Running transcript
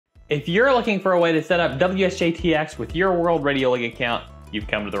If you're looking for a way to set up WSJT-X with your World Radio League account, you've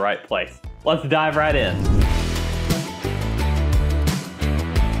come to the right place. Let's dive right in.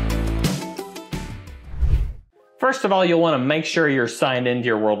 First of all, you'll want to make sure you're signed into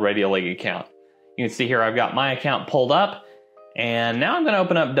your World Radio League account. You can see here I've got my account pulled up, and now I'm going to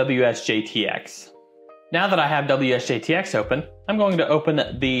open up WSJT-X. Now that I have WSJT-X open, I'm going to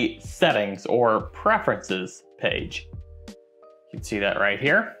open the Settings or Preferences page. You can see that right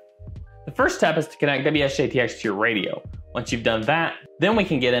here. The first step is to connect WSJT-X to your radio. Once you've done that, then we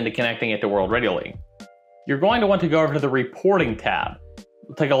can get into connecting it to World Radio League. You're going to want to go over to the Reporting tab.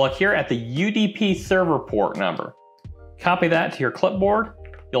 We'll take a look here at the UDP server port number. Copy that to your clipboard.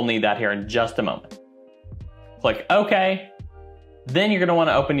 You'll need that here in just a moment. Click OK. Then you're going to want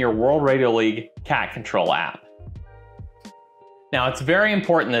to open your World Radio League Cat Control app. Now, it's very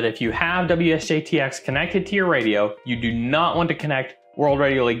important that if you have WSJT-X connected to your radio, you do not want to connect World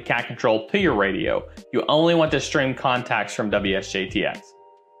Radio League Cat Control to your radio. You only want to stream contacts from WSJT-X.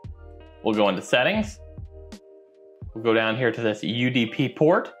 We'll go into Settings. We'll go down here to this UDP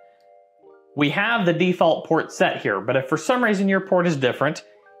port. We have the default port set here, but if for some reason your port is different,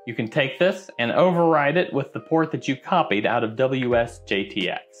 you can take this and override it with the port that you copied out of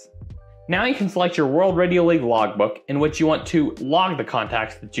WSJT-X. Now you can select your World Radio League logbook in which you want to log the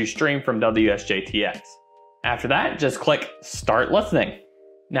contacts that you stream from WSJT-X. After that, just click Start Listening.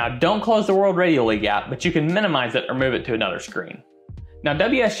 Now don't close the World Radio League app, but you can minimize it or move it to another screen. Now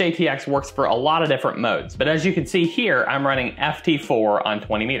WSJT-X works for a lot of different modes, but as you can see here, I'm running FT4 on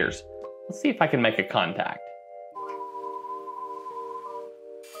 20 meters. Let's see if I can make a contact.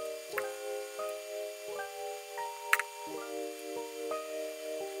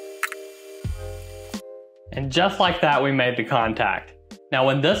 And just like that, we made the contact. Now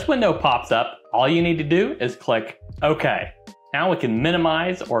when this window pops up, all you need to do is click OK. Now we can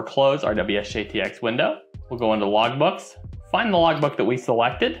minimize or close our WSJT-X window. We'll go into Logbooks, find the logbook that we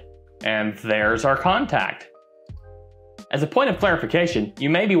selected, and there's our contact. As a point of clarification, you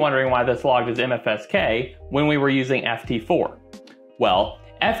may be wondering why this logged as MFSK when we were using FT4. Well,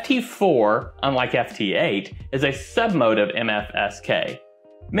 FT4, unlike FT8, is a submode of MFSK.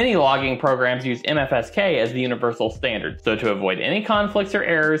 Many logging programs use MFSK as the universal standard, so to avoid any conflicts or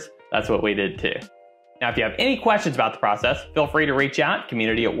errors, that's what we did too. Now, if you have any questions about the process, feel free to reach out,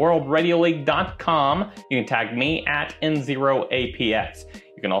 community@worldradioleague.com. You can tag me at N0APX.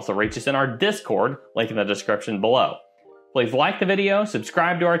 You can also reach us in our Discord, link in the description below. Please like the video,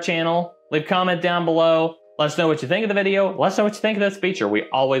 subscribe to our channel, leave a comment down below. Let us know what you think of the video. Let us know what you think of this feature. We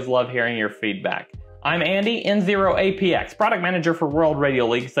always love hearing your feedback. I'm Andy, N0APX, Product Manager for World Radio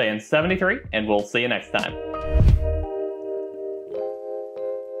League, saying 73, and we'll see you next time.